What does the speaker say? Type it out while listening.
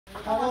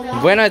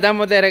Bueno,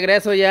 estamos de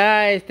regreso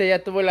ya.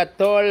 Ya tuvo el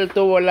atol,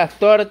 tuvo las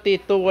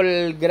tortis, tuvo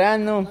el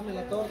grano.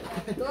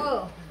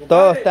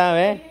 Todo está,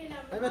 ¿ves?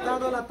 Ahí me está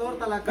dando la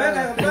torta, la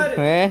cara.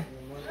 ¿Ves?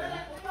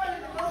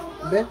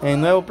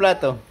 El nuevo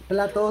plato.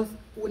 Platos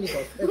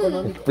únicos,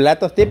 económicos.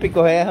 Platos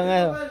típicos, son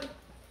esos.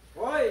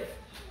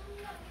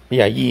 Y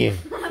allí.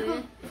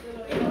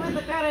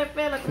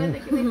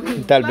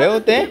 Tal vez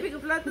usted.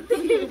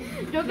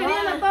 Yo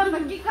quería la torta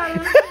aquí,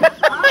 cabrón.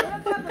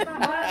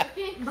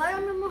 Vaya,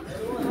 mi amor.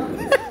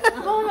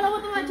 ¿Cómo me la voy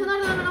a tomar echando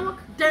en la boca?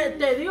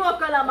 Te digo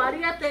que la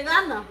María te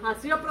gana.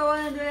 Así yo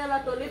probé en día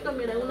la tolita,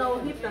 mira, en una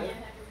hojita.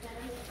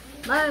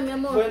 Vale, mi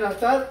amor. Buenas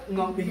tardes.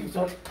 No, mi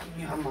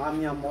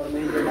amor, me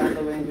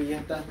llegando, vengo y ya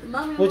está.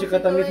 Mami, Pucha, que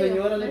también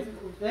señora.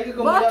 Es que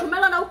como vos, ya...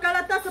 Chumelo, a buscar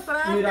la taza para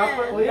darte. Mira,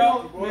 pues, oye,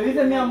 me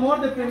dice mi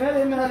amor de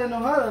primera y me sale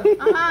enojada.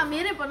 Ajá,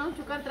 miren, para no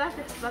chocar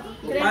trastes.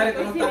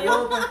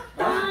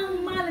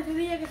 Tan mal ese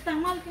día que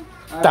están mal.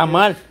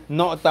 Tamal.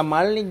 No,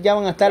 tamal ya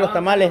van a estar los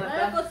tamales.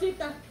 Hay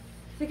cositas.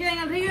 Se quedan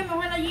en el río y me fue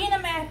la gallina,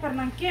 me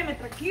despermanqué, me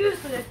traqué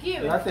esto de aquí.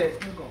 Fíjate.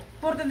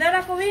 Por tender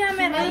la cobija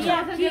me reí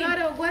aquí.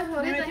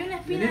 Me metí una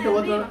espina de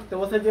arriba. Te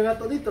voy a hacer llegar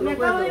todito, Me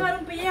los acabo de huesos. llevar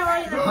un pellejo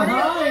ahí de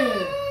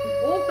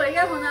un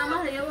pellejo nada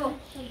más le llevó.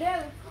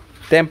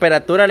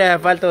 Temperatura le hace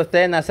falta a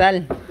usted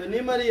nasal.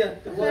 Vení,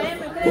 María. Te voy a...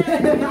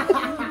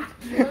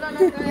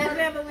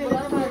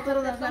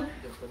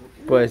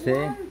 Pues sí.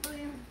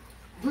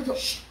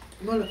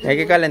 Es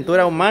que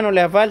calentura humana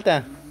le hace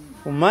falta.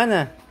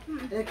 Humana.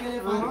 Es que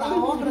le falta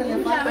hombre, le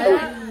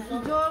falta...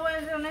 Yo voy a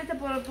ser honesta,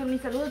 por mi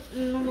salud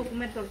no voy a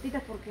comer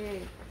tortitas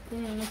porque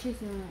tienen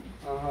muchísimo.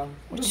 Ajá.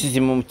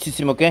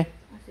 Muchísimo ¿qué?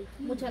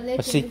 Mucha leche.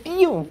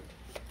 Aceitillo.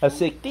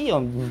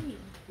 Aceitillo.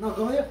 No,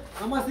 como yo,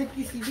 vamos a hacer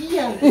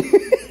quesadillas.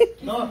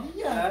 No,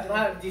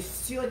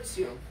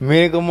 18.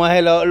 Mire cómo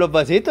hace los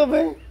pasitos,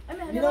 pues.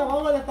 Mira,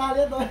 vamos, le está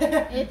viendo.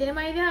 Tiene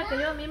más idea que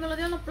yo, a mí me lo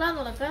dio en los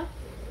planos acá.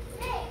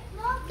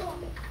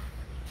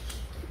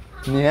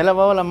 Ni él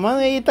lavaba las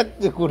manos y ahí está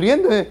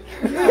escurriendo. Es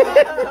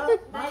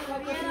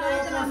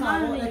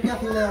que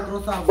así le da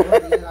otro sabor.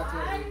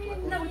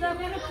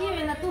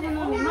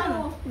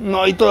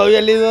 No, y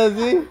todavía le ido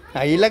así.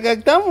 Ahí la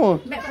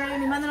captamos. Pero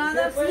mi mano no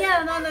anda así,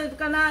 no anda en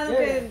canal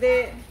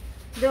de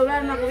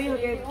doblar una cobija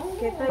que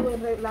traigo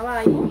lavada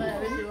ahí. Para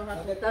ver si vas a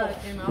aceptar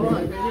aquí en la hoja.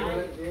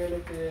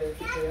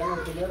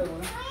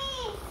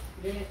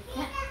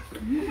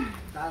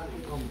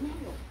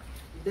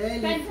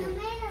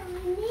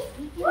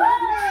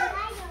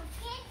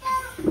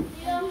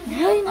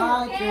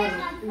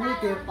 Ay,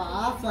 ¿qué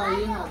pasa,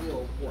 hija?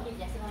 Dios.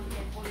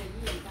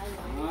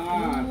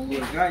 Ah,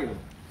 pues gallo.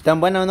 ¿Tan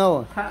buena o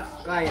no?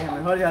 Cállate,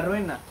 mejor ya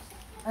arruina.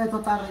 Esto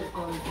está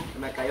rico.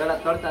 Me cayó la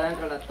torta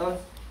dentro de la tos.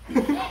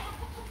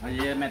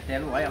 Oye,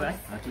 metelo, vaya a ver.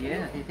 Así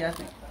es, así se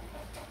hace.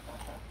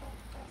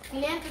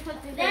 Cliente, ¿Vos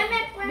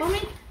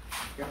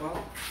 ¿Qué fue?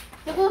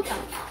 ¿Te gusta?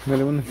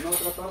 Dale una. No,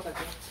 otra torta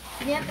aquí.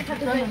 Cliente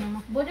satisfecho.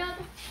 ¿Vos ya?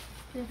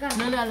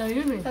 Dale a la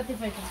Irving.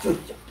 Satisfecho.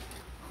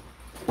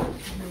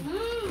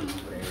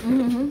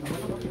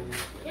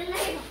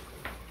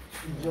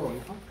 Yo,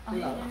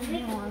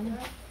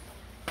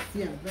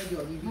 siempre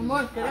yo viví.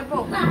 Amor, ¿querés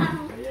poco?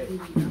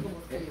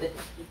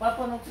 ¿Tu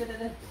papá no quiere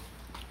de esto?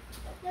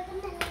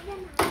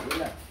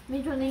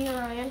 Micho niño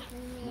la él.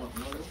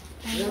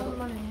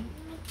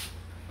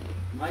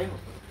 No, hijo.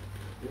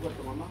 Hijo de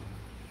tu mamá.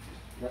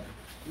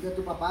 De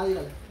tu papá,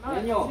 dígale.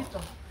 Niño.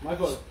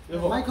 Michael.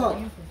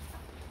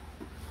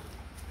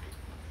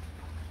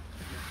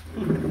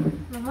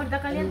 Mi amor,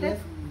 ¿está caliente?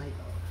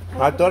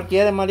 Atol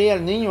quiere María,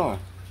 el niño.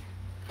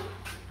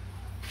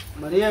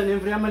 María, no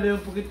enfriámele un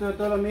poquito de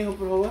todo a mi hijo,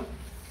 por favor.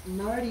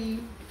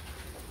 Mary,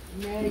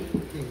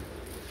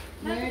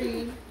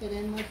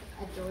 queremos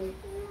Atol.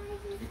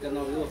 Y que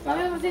no vivo,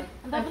 ¿Sabes, José?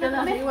 Anda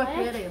a arriba,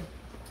 quiere.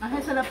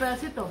 Hágase la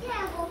pedacito.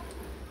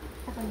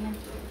 Está caliente.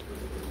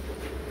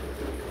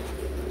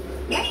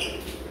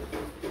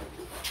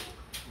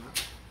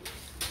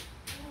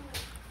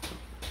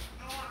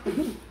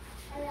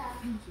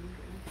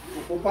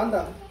 Cupu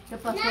Panda. ¿Qué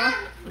pasó?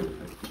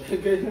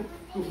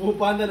 Cupu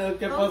Panda,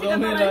 ¿qué pasó,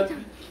 mira?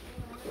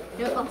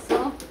 ¿Qué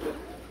pasó?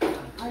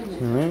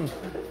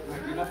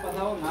 Aquí no ha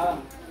pasado nada.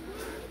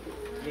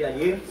 ¿Y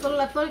allí? Solo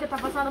la tol que está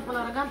pasando por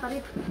la garganta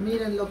ahorita.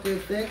 Miren lo que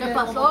usted ¿Qué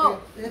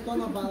pasó? Esto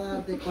nos va a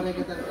dar de correr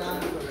que está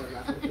 ¿verdad?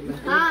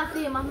 Ah,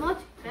 sí, más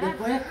noche.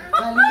 Después,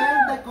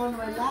 caliente con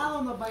lo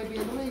helado, nos va a ir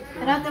bien rico.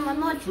 Espérate, más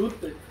noche.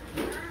 Chute.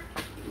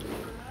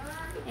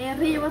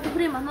 Rillo va a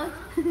sufrir más noche.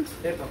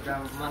 Esto, que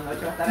más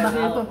noche va a estar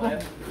helado,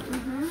 pues.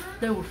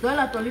 ¿Te gustó el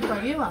atolito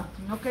allí, va?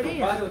 No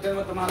quería. Padre, ¿usted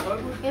va a tomar atol?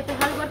 Este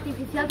es algo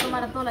artificial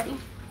tomar atol ahí.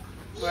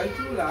 Pues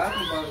chula,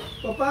 compadre.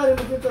 Compadre,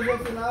 no siento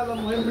hacer nada, la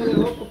mujer me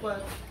dejó,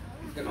 compadre.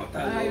 Que no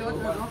está Hay loco,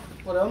 otra, ¿no?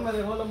 Por eso me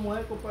dejó la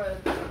mujer, compadre.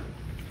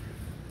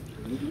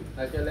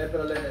 Hay que leer,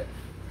 pero le...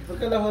 ¿Por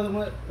qué la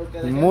mujer?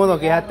 Porque Mudo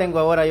que ya tengo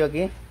ahora yo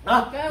aquí.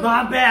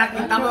 No, ve, aquí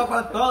estamos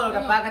con todo, lo que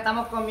pasa es que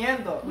estamos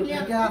comiendo. ¿Por qué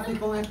así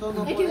con esto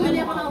no Es que podemos?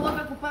 venía con la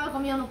boca ocupada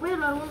comiendo pollo,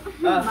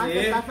 Ah, más sí.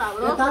 que está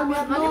sabroso. Está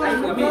bien, Más que está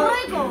no, muy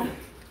rico.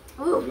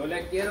 Yo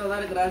le quiero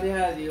dar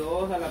gracias a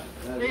Dios,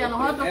 a Y a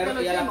nosotros que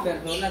lo y a las hicimos.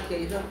 personas que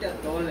hizo este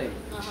atole.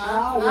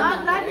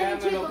 Ajá. Gracias,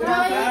 chicos.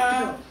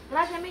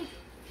 Gracias, Mincho.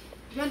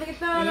 Yo antes que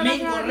estaba la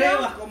Mingo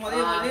Revas, como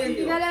dijo el Y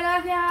indio. dale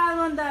gracias a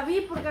don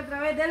David porque a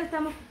través de él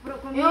estamos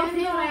comiendo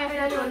sí, el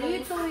gracias.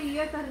 atolito y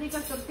estas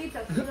ricas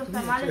tortitas y los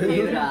tamales.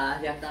 Y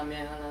gracias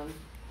también a la...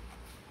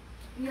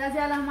 Y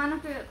gracias a las manos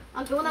que...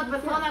 Aunque una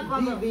persona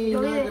cuando Divina,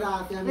 yo le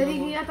gracias, le mi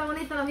dije, amor. ya está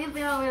bonito la miel,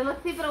 pero yo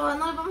sí, pero bueno,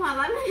 no le vamos a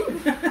dar.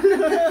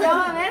 Ya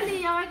va a ver y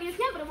ya va a que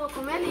siempre voy a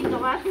comer y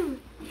acabar.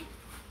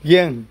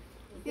 ¿Quién?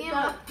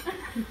 Siempre.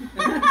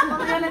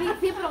 Cuando yo le dije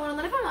sí, pero bueno,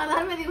 no le vamos a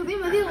dar, me dijo, sí,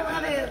 me dijo, una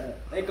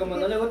vez. Como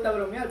no le gusta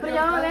bromear. Pero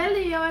ya va a ver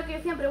y ya va a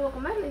que siempre voy a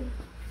comerle.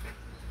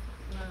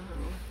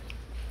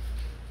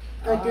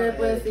 Es que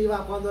pues si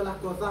va cuando las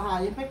cosas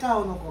hay, es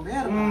pecado no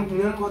comer, ¿no?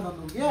 Y cuando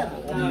no quiera.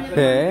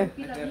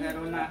 Sí. Era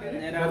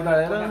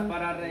una cosa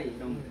para reír,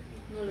 hombre.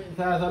 O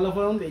sea, solo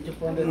fue un dicho,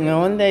 fue un decir.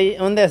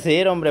 No, un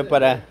decir, hombre,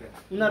 para...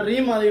 Una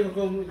rima, dijo,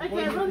 con Ay,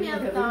 que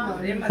bromear estaba.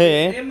 Rima,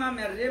 Sí. rima,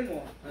 me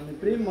arrimo. a mi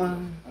prima.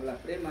 A la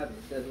prima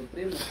de su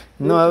primo.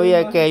 No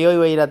había que yo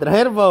iba a ir a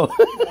traer, po.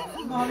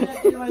 No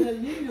había que ir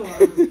al niño.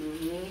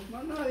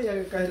 No, no había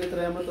que casi le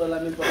traíamos toda la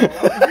misma.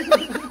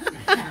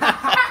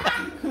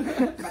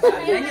 La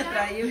leña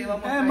traía y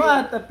íbamos a Es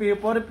más, hasta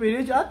pobre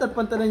piricho, hasta el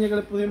pantaleño que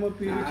le pusimos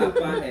piricho.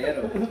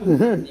 pajero.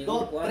 Ni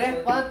un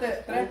cuarto-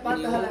 Tres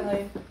patas salen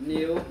ahí.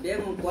 Ni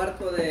bien un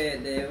cuarto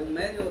de un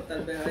medio,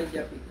 tal vez ahí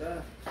ya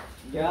picada.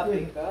 Ya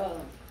picado.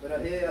 Pero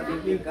así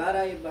picar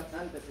hay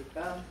bastante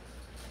picado.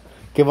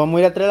 ¿Que vamos a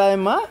ir a traer la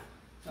demás?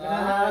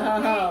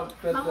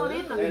 Vamos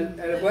ahorita.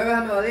 El jueves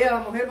a mediodía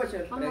vamos a ir,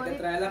 Bachel. Vamos Pero hay que ahorita.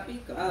 traer la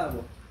picada,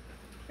 vos.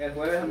 El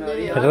jueves a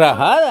mediodía.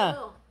 Rajada.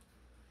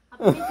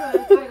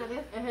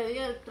 Ese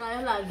día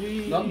traes la...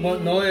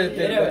 No,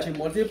 el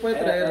guachimol sí puede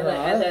traer Ese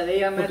rajas.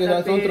 día Porque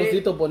mete son el piri.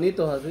 trocitos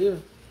bonitos así.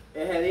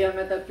 Ese día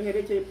mete el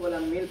pijericho y por la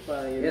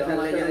milpa. Y Esa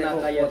vamos a leña hacer de unas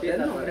jocote,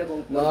 galletitas. no, hombre,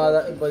 con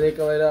No, podría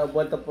que haber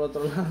vuelta por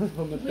otro lado.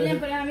 por meter- William,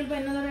 pero a mí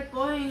pues no lo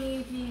recogen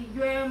y si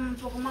llueve un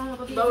poco más un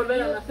poquito, Va a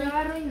volver a se nacer. va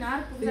a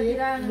arruinar porque se Sí,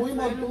 tira en el muy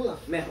suelo. montuda.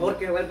 Mejor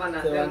que vuelvan a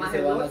hacer más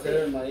se van a hacer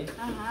el elote. maíz.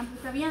 Ajá, pues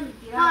está bien.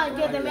 Ah, tirado.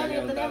 que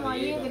también tenemos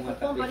ahí de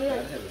cupón para ir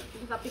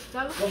a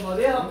piscarlo. Como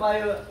dijo,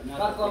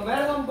 para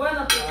comer son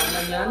buenos.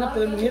 Mañana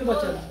podemos ir,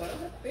 Bachel.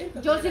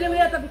 Yo sí le voy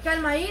a tapicar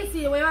el maíz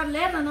y le voy a llevar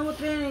lerna, no voy a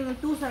traer en el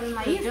Tuza el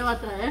maíz. ¿Qué va a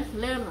traer?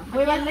 Lerna.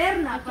 Voy a llevar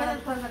lerna para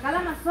sacar la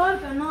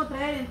mazorca, no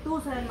traer en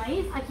Tuza el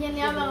maíz. ¿A quién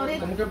le hablan ahorita?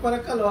 ¿Cómo que para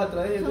acá lo vas a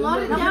traer?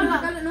 Sonora, No, ¿qué hablan?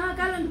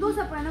 sacarlo en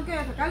Tuza para no que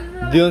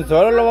sacarlo De un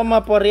solo lo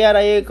vamos a porrear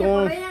ahí se con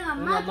un... correan a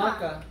Una mata.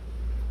 maca.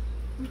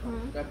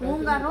 Con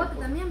un garrote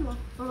también, vos.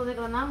 Pues lo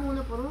desgranamos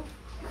uno por uno.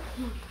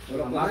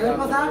 La vez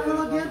pasada con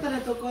los dientes le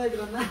tocó de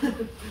granada.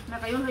 Me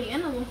cayó un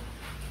relleno, vos.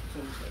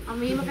 A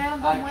mí me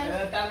cayeron dos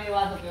muelas. está mi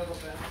vaso que yo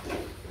compré.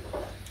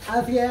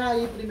 Así es,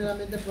 ahí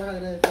primeramente pues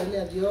agradecerle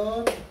a Dios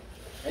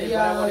y Ey,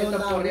 a bonito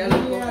don porrearlo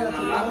David, con a la la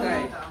maca,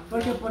 señora,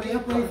 porque por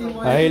ellos pues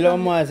hicimos Ahí esto. lo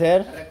vamos a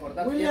hacer.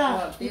 Recordar William,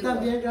 tiempos y antiguos.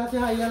 también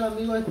gracias ahí al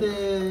amigo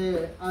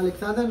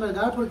Alexander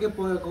Melgar, porque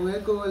con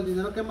el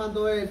dinero que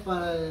mandó él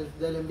para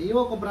del en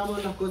vivo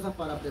compramos las cosas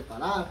para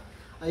preparar.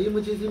 Ahí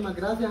muchísimas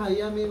gracias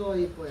ahí amigo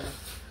y pues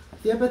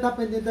siempre está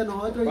pendiente de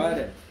nosotros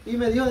Padre. y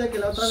me dijo de que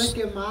la otra vez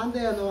que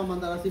mande ya no va a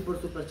mandar así por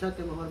superchat,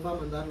 que mejor va a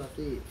mandarlo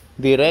así.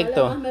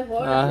 Directo. Más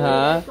mejor,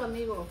 Ajá. directo,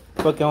 amigo.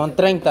 Porque son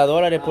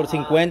 $30 por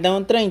 50,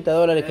 son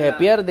 $30 que se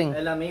pierden.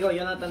 El amigo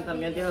Jonathan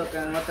también dijo que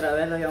otra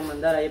vez nos iba a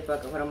mandar ahí para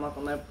que fuéramos a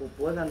comer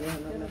pupusas, dijo,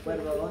 no me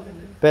acuerdo dónde.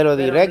 Pero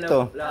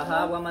directo.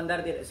 Ajá, voy a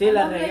mandar directo. Sí,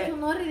 la No, regué.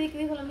 no,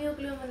 ridículo, dijo el amigo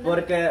que le iba a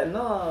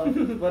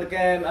mandar.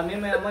 Porque a mí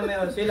me llamó y me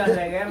dijo, sí, la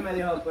regué, me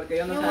dijo, porque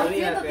yo no Mi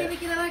amorcito sabía tiene que...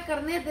 que ir a dar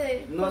carnet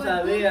de... No juventud.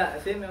 sabía,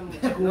 sí, mi amor,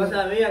 no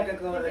sabía que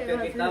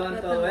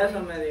quitaban todo eso,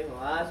 me dijo,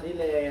 ah, sí,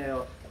 le dije,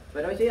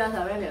 pero hoy sí ya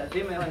sabes, le digo,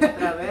 sí, me dijo,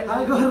 otra vez.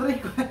 Algo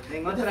rico.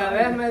 En otra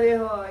vez me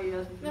dijo, y yo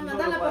Me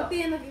mandan la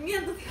partida en los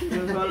 500.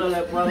 yo solo le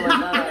puedo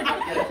mandar a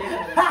cualquier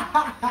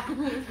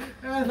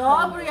chica.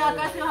 No, pero ya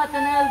casi vas a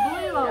tener el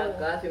tuyo. Ya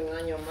casi un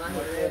año más.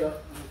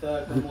 O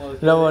sea, como...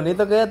 Lo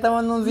bonito que ya estamos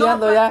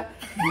anunciando ya.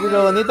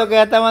 Lo bonito que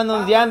ya estamos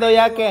anunciando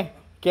ya que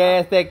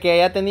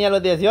ya tenía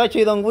los 18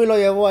 y Don Will lo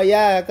llevó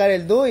allá a sacar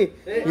el DUI.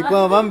 Y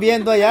cuando van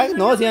viendo allá,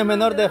 no, si es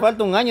menor te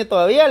falta un año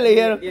todavía, le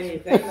dijeron.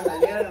 16 me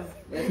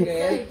salieron. Es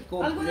que él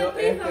Algo cumplió, de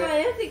prisa va a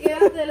decir que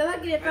antes de la edad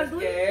que ya está el es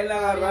tuyo. que él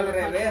agarró al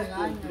revés,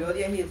 cumplió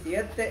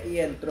 17 y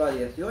entró a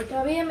 18.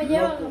 Todavía me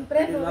llevan No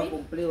preso, no ha ¿sí?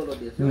 cumplido los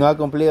 18. No ha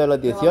cumplido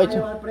los Te van a 18.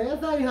 llevar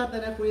presa, hija,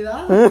 tener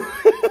cuidado.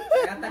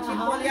 Ya está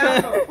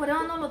chispoleando. Por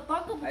eso no lo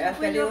toco, porque Allá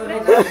fui te yo digo,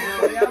 preso.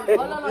 no,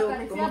 Solo lo ¿Cómo que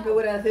acariciamos.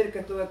 voy a decir que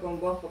estuve con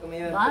vos porque me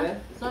llevan ¿Ah? preso?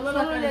 Solo lo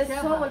Ah, Ah. pues, le pues,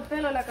 sobo el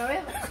pelo a la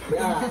cabeza.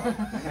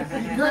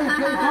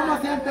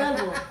 ¿Cómo siente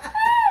algo?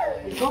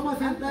 ¿Cómo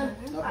siente algo?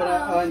 No, pero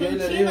a yo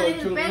le digo,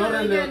 Chunora,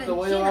 te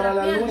voy a llevar a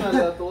la luna,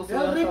 le tú se Qué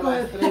vas rico para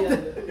las es. estrellas.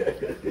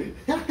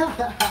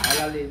 A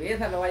la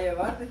Libeza lo va a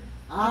llevar.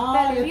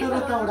 Ah, este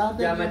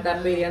restaurante. Ya me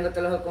están pidiendo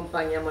que los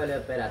acompañemos. Y le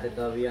espérate,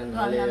 todavía no.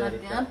 Todavía no hay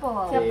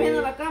tiempo. Si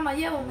apenas la cama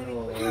llevo, me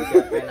No, si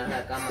apenas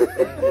la cama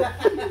tengo.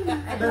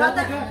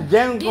 Espérate que...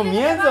 Ya en un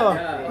comienzo.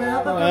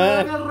 Espérate que me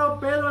den el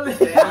ropero.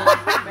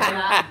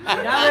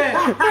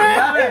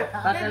 Mírame.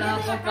 Para que los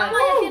La cama acompañemos.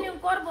 ya tiene un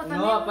cuerpo también.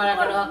 No, para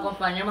que los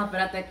acompañemos,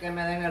 espérate que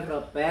me den el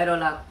ropero,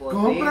 la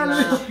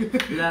Cómprale. cocina,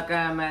 la que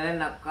me den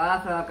la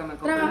casa, la que me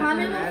compren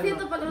Trabajando el en un teléfono.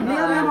 sitio para No,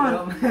 los no,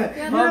 broma.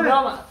 No,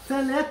 broma.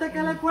 Celeste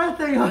que le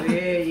cueste, hijo. Sí,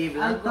 y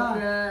blanco Ahí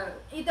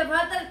que... Y te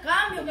falta el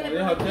cambio que le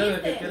Deja que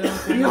prometiste.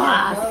 quieren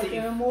Ah, un sí.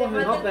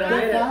 No, pero ¿Qué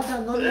mira. pasa?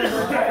 No,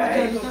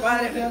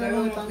 compadre, que no traigo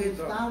nos un están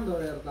poquito. gustando,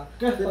 ¿verdad?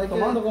 ¿Qué está Tiene que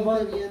tomando,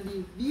 compadre? vestirte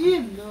bien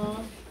divino,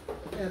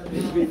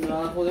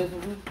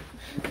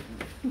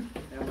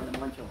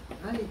 hermano.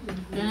 Ay,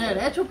 Tiene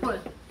derecho, pues.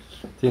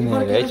 Tiene ¿por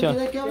qué no derecho.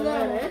 quiere que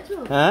hablemos?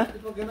 ¿Ah? ¿Y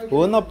por qué no quiere?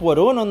 Uno por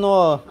uno,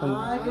 no.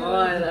 Ay, qué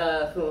No,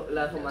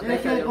 la es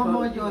sumateca. que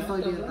como yo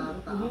soy bien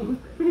tata.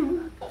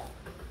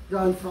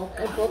 Johnson.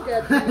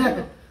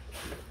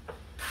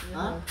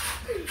 ¿Ah?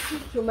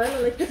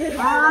 Chumelo le quiere.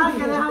 Ah,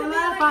 ¿quieres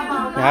hablar,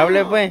 papá?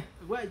 Hable pues.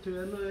 Guacho,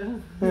 ya no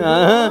deja.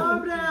 Ajá.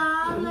 Hombre,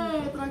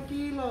 hable,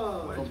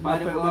 tranquilo.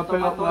 Compadre, ¿por qué no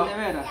toma Atol de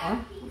veras?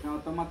 ¿Por qué no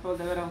toma Atol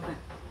de veras usted?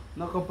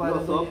 No, compadre.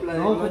 Lo sopla,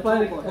 No,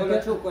 compadre.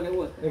 solo chuco le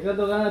gusta. Es que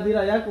tengo ganas de ir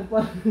allá,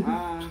 compadre.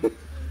 Ah,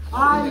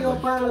 Ay, Dios,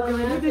 para lo que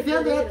me estás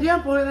diciendo ya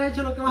tiempo, he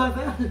hecho lo que vas a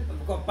hacer.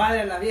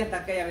 compadre, la fiesta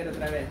aquella viene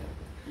otra vez.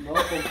 No,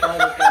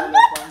 compadre,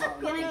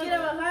 Tienen que ir a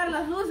bajar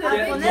las luces, Sí,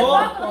 a poner no,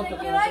 fotos, tienen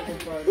que ir ahí.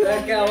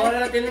 Es que ahora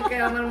lo tienen que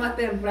llamar más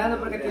temprano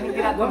porque tienen que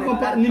ir a No, conectar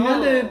compadre, ni me todo.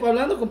 ande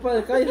hablando,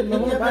 compadre, cállate,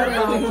 no, compadre.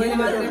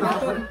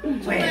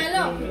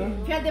 Chumelo,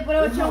 fíjate, por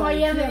el chongo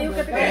ayer me dijo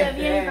que te caía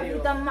bien,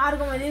 capitán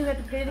Amargo me dijo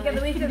que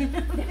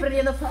tuviste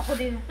perdiendo focos,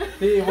 dijo.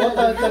 Sí, vos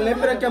te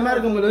lepra que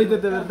amargo, me lo diste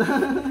de verdad.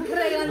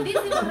 Re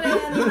grandísimo, re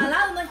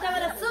animalado, no estaba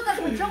el azúcar,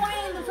 con chongo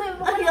bien, no soy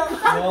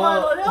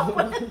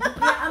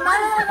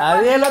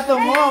Adiós la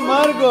tomó,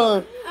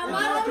 Amargo.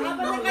 Amargo,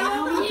 aparte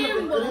cayó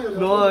bien,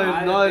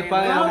 No, el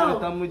pan Claro,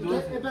 está muy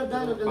dulce. es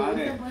verdad lo que le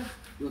dicen, pues.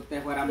 Si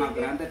usted fuera más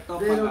grande,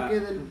 topa. De lo que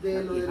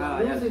de lo de la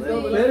luz y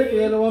todo. Espere que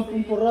ya lo van a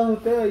un porrazo a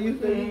usted ahí,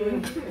 usted.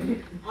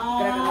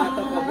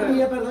 Ah,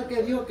 y es verdad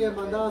que dijo que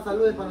mandaba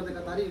saludos para los de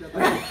Catarina.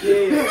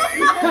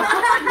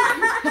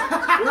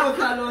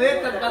 Un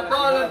saludito para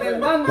todos los del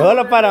mundo.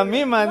 Solo para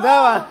mí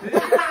mandaba.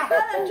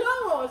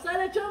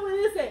 Sale el chongo y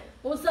dice,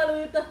 un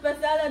saludito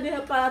especial, le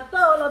dije, para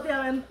todos los de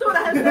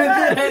aventuras.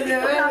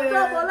 Para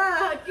todas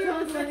voladas aquí.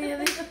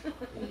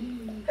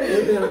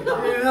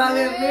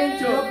 Dale,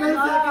 Mincho. Yo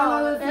pensé que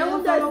lo Es decía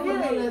un solo por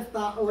decir.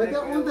 molestar. O es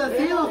un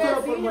decir o solo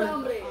por Sí, molestar.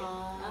 hombre.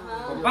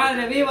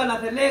 Compadre, viva la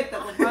selecta,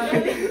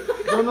 compadre.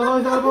 Yo no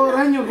soy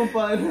salvadoreño,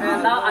 compadre.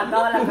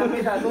 Andaba la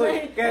camisa azul.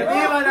 Que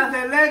viva la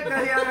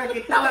selecta y ahora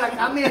quitaba la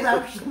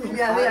camisa. Y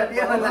ya hacía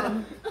viva la...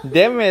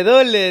 Deme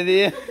dole,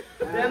 dije.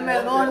 Denme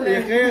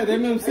doble.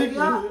 Deme un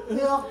ciclo.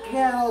 Yo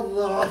quiero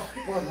dos,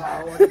 por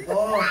favor,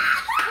 dos.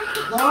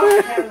 Dos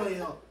quiero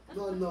yo.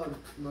 No,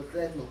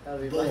 tres no.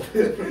 Dos.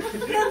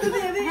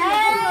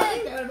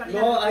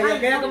 No, ahí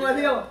queda como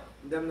decía.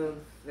 Dame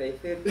un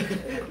 600.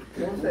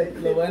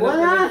 Lo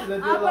bueno es que le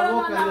dio la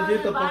boca,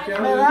 Diosito, porque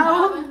Me da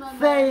un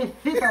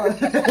seisito.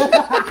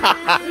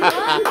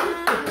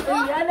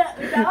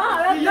 Ya vas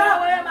a ver, yo le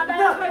voy a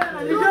mandar a fuera.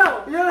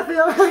 Y yo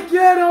decía, me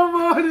quiero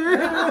morir.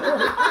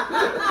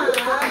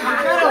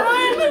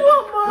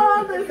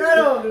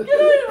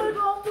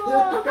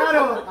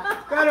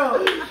 Caro,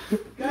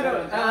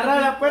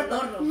 Agarrar la puerta.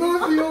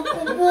 no, si yo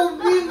con vos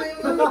dime,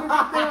 no lo que te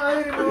va a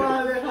ir, no vas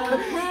a dejar.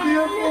 Si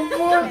yo con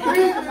vos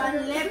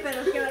dime.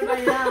 Pero qué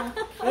barbaridad.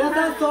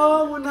 Esas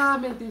son unas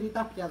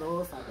mentiritas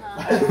piadosas.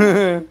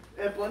 ¿Verdad?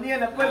 Le ponía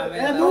la puerta.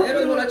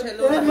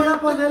 Es para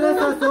ponerle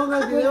sazón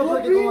al video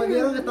porque como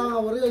vieron que estaban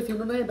aburridos y si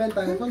no nos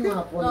inventan eso nos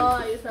apoyan. No,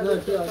 y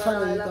tío, saludito para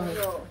el saluditos.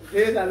 amigo.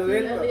 Sí,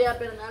 saludito. El día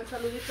Pernal,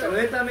 saludito.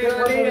 Saludito, amigo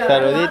María.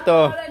 Saludito.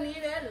 Va a venir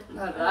él.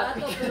 Al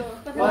rato, pero...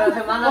 Por la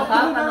Semana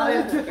Santa, no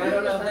dice.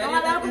 Pero la No, no,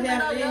 selecta no,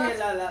 tiene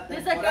no. la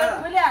Dice que,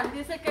 temporada. William,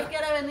 dice que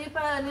quiere venir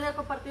para venir a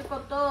compartir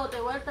con todos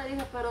de vuelta,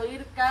 dice, pero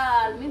ir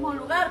acá al mismo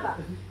lugar, va.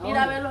 Ir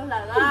a ver los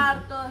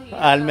lagartos y...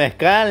 Al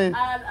mezcal.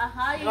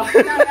 Ajá, y ir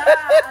allá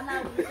a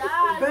Navidad.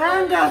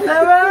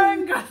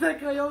 Véngase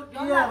que yo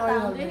quiero.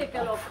 Jonathan, dije que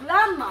lo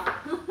clama.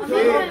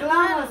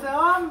 Claro, ese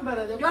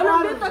hombre. Yo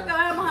lo invito a que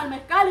vayamos al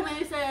mezcal y me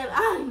dice,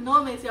 ay,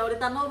 no, me dice,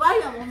 ahorita no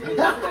vayamos. Me dice.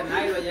 Que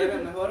nadie lo lleve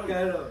mejor.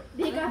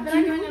 Dije que espera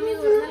que venga mi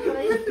amigo Bernal por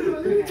ahí.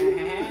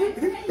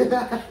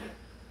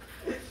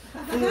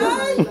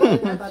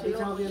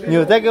 ¿Y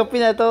usted qué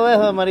opina de todo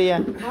eso, María?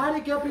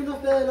 Mari, ¿qué opina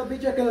usted de los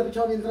bichos? Es que los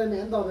bichos bien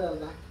tremendos,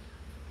 ¿verdad?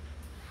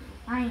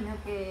 Ay, no,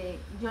 que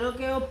yo lo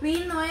que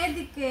opino es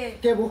de que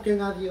Que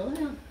busquen a Dios.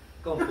 ¿eh?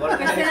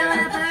 que se la van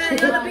a parar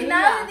yo lo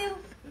opinaba, digo.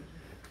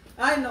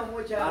 Ay, no,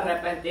 mucha.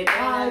 Arrepentirte.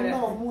 Ay,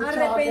 no, mucha.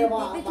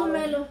 Arrepentiste,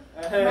 Chumelo.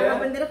 Van a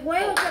aprender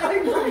juego,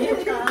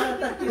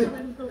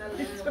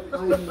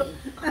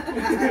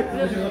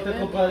 No te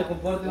compadre,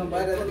 comparte,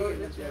 hombre.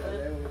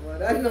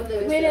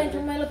 William,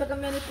 Chumelo está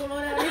cambiando el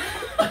color ahorita.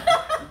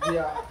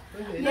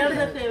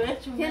 Pierde TV,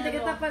 chumero. Siente que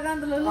está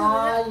pagando los luces.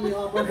 Ay,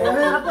 hijo, pues A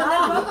poner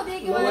poco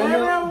tiene que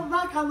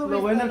Lo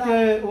bueno es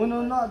que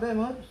uno no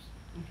vemos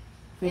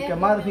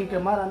sin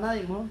quemar a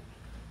nadie, ¿no?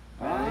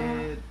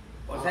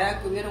 O sea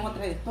que hubieron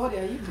otras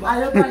historias ahí.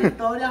 Hay otra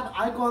historia,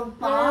 ay,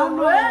 contalo.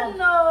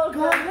 Bueno,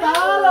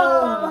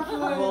 Contalo.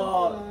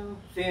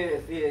 Sí,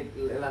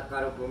 la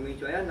CARO con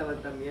Mincho, ahí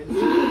andaban también.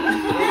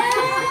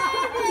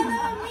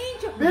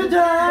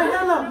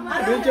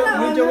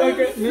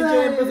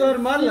 Mincho empezó a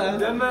armarla.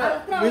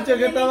 Mincho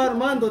que estaba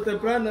armando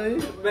temprano ahí.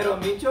 Pero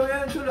Mincho bien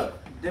chulo.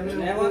 Deme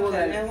un jugo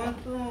de...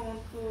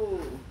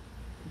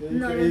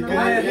 No, ¿Y yo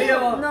qué?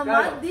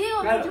 nomás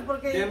digo mucho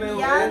porque Deme un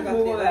ya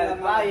jugo del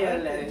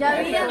Bayer. Ya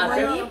vi el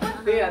ahí, pues.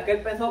 Sí,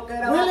 aquel pensó que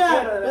era William,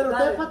 vaquero, de pero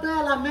verdad. usted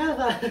patea la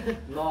mesa.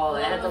 No,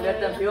 deja de tomar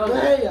atención. No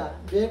es ella.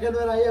 Bien que no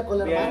era ella con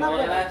la Bien, hermana.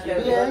 bien, Pues.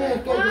 bien. Bien,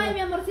 es que. Ay, mi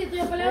amorcito,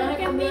 yo peleo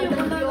que es mío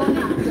cuando hago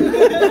Mira,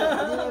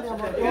 mi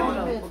amor, tú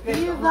eres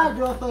mestiza,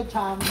 yo soy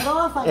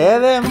chambrosa.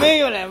 Es de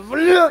mío, le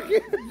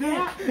bloque.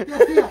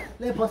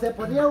 Decía, se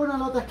ponía una en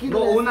la otra esquina.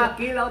 No, y le una decía,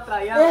 aquí, la otra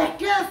allá. es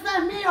que ese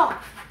es mío.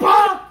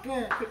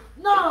 Porque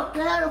no,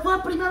 que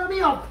fue primero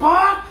mío.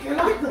 Porque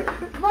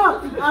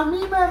no, a mí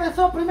me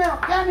besó primero.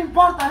 ¿Qué me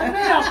importa? Es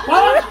mío.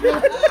 Porque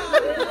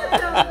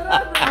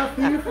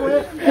así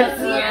fue.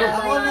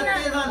 No le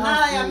pido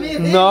nada y a mí.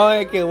 No,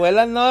 es que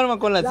huele a Norma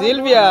con la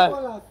Silvia. A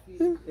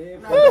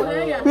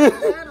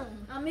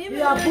mí Y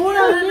me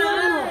apura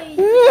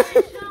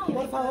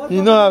por favor.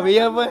 Y no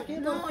había, pues.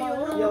 No, yo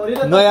no. Y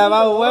ahorita No, ya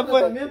abajo, también,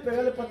 pues. también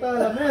pegarle patada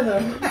a la mesa.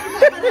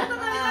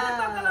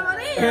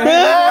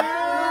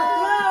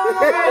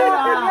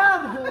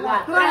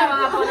 Las tres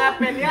van a poner a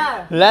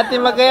pelear.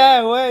 Lástima que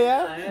ya fue,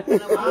 ya.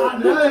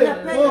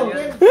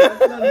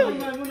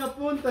 En una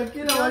punta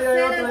aquí, la María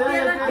y otra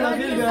allá, y la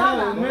Silvia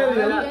en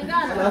medio.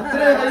 Las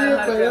tres ahí,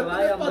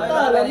 pues,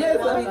 patada a la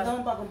mesa.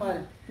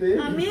 Sí.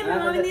 A mí me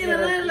va a venir a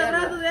dar el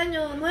abrazo de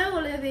año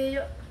nuevo, le dije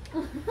yo.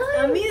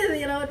 A mí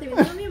desde la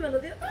batimita, a mí me lo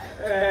dio.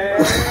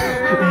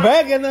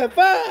 Ve que no es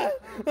paga.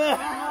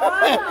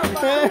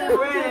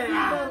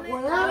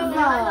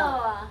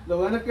 Lo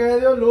bueno es que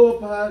dio luz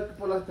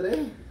por las tres.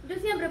 Yo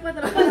siempre he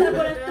puesto la cabeza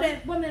por el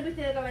tren. Vos me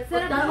viste de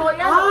cabecera.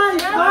 ¡Ay,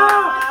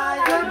 no!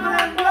 ¡Siempre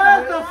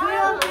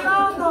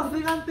puesto!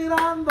 ¡Sigan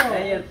tirando!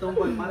 Ey, el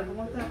tumbo el mar,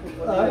 ¿cómo está?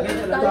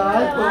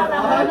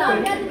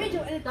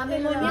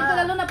 El movimiento de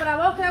la luna para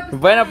vos creo que...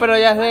 Bueno, pero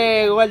ya se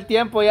llegó el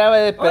tiempo ya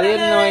de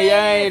despedirnos y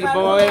ya y lo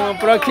vamos a ver en un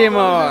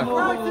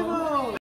próximo.